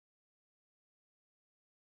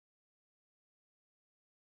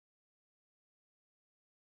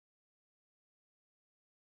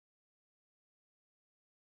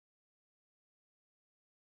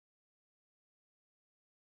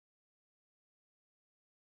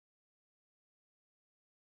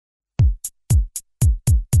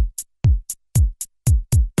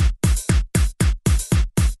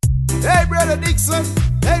Hey, Brother Dixon.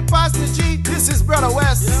 Hey, Pastor G. This is Brother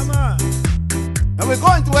West. Yeah, man. And we're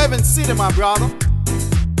going to Heaven City, my brother.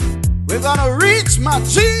 We're gonna reach my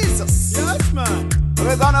Jesus. Yes, man. And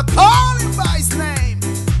we're gonna call him by his name.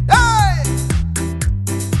 Hey!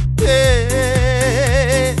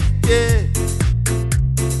 Yeah, yeah,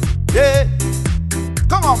 yeah.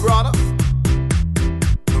 Come on, brother.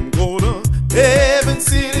 I'm going to Heaven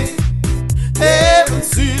City. Heaven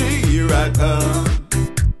City, here I come.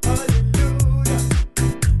 Hallelujah.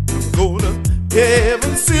 I'm going to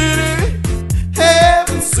Heaven City.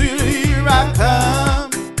 Heaven City, here I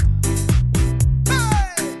come.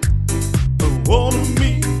 Hey! I wanna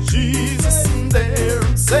meet Jesus in there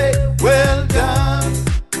and say, well done.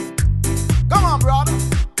 Come on, brother.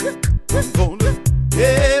 I'm going to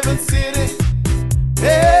Heaven City.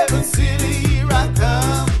 Heaven City, here I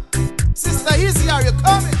come. Sister Izzy, are you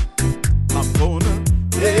coming? I'm going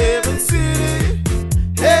to Heaven City.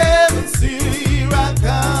 Heaven City, here I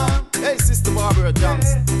come. Hey, Sister Barbara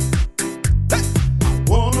Johnson. Hey. I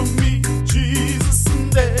wanna meet Jesus in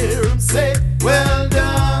there and say, well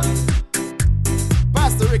done.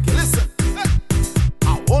 Pastor Ricky, listen. Hey.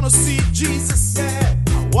 I wanna see Jesus. Yeah.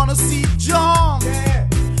 I wanna see John. Yeah.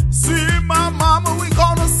 See my mama, we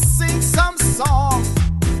gonna sing some song.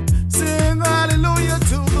 Sing hallelujah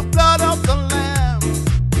to the blood of the Lamb.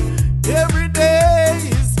 Every day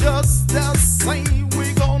is just the same.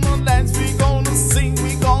 We gonna dance, we gonna sing,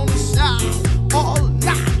 we gonna shout all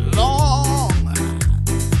night long.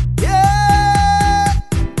 Yeah!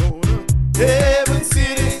 Go to Heaven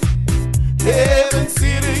City, Heaven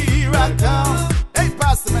City, here I come. Hey,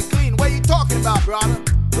 Pastor McLean, what you talking about, brother?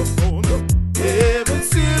 Go to Heaven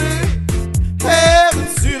City, Heaven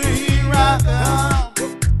City, here I come.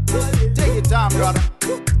 Take your time, brother.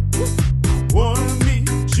 I wanna meet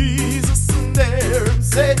Jesus in there and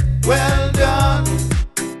say, well done.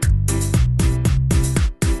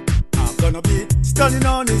 I'm gonna be standing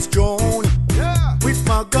on his throne Yeah. with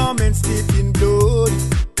my garments dipped in blood.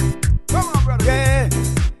 Come on, brother. Yeah.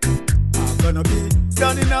 I'm gonna be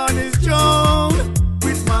standing on his throne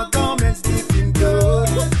with my garments dipped in blood.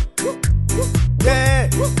 Yeah.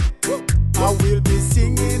 I will be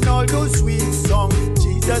singing all those sweet songs.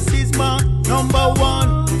 Jesus is my number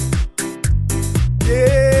one.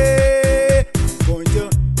 Yeah. I'm going to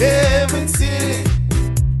Heaven City,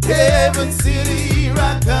 Heaven City, here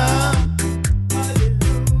I come.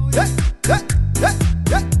 hallelujah. Hey, hey, hey,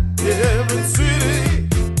 hey. Heaven City,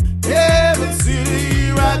 Heaven City,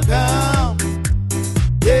 here I come.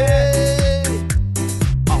 Yeah.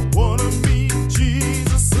 I wanna meet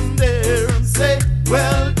Jesus in there and say,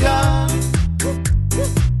 well done.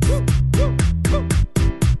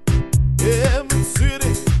 Heaven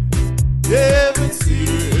City, Heaven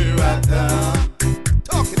City, here I come.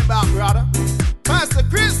 Talking about, brother, Pastor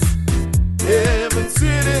Chris. Heaven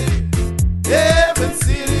City, Heaven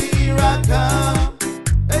City, here I come.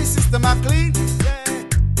 Hey, Sister McLean.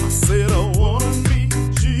 Yeah. I said I wanna meet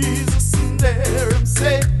Jesus in there and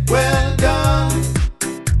say, well done.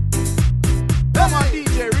 Come on,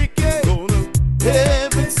 DJ Ricky. Go to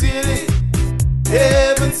Heaven City,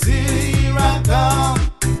 Heaven City, here I come.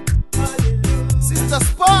 Hallelujah. Sister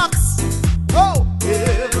Sparks. Oh,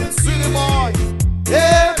 Heaven City boy.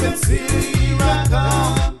 Heaven City, here I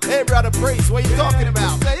come. Hey, brother Praise, what you talking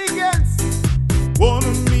about? Say again.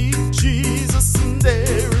 Wanna meet Jesus in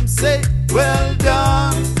there and say, well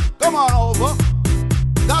done. Come on over.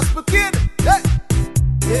 Gospel kid. Hey.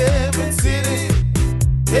 Heaven City,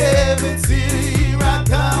 Heaven City, here I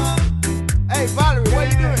come. Hey, Valerie,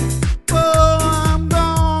 what you doing? Oh, I'm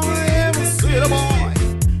gone. Heaven City boy.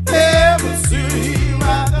 Heaven City, here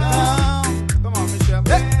I come. Come on, Michelle.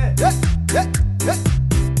 Hey, hey, hey, hey.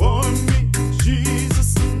 Wanna meet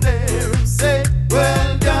Jesus in there and say,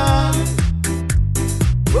 well done.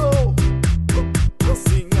 Whoa. I'll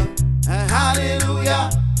sing a hallelujah,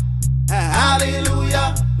 a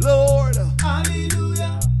hallelujah, Lord.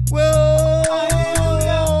 Hallelujah. Whoa,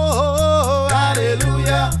 Hallelujah.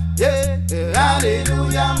 hallelujah, yeah,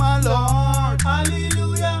 hallelujah, my Lord.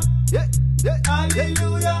 Hallelujah. Yeah, yeah, yeah.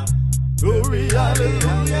 Hallelujah. Glory,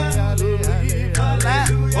 hallelujah, hallelujah.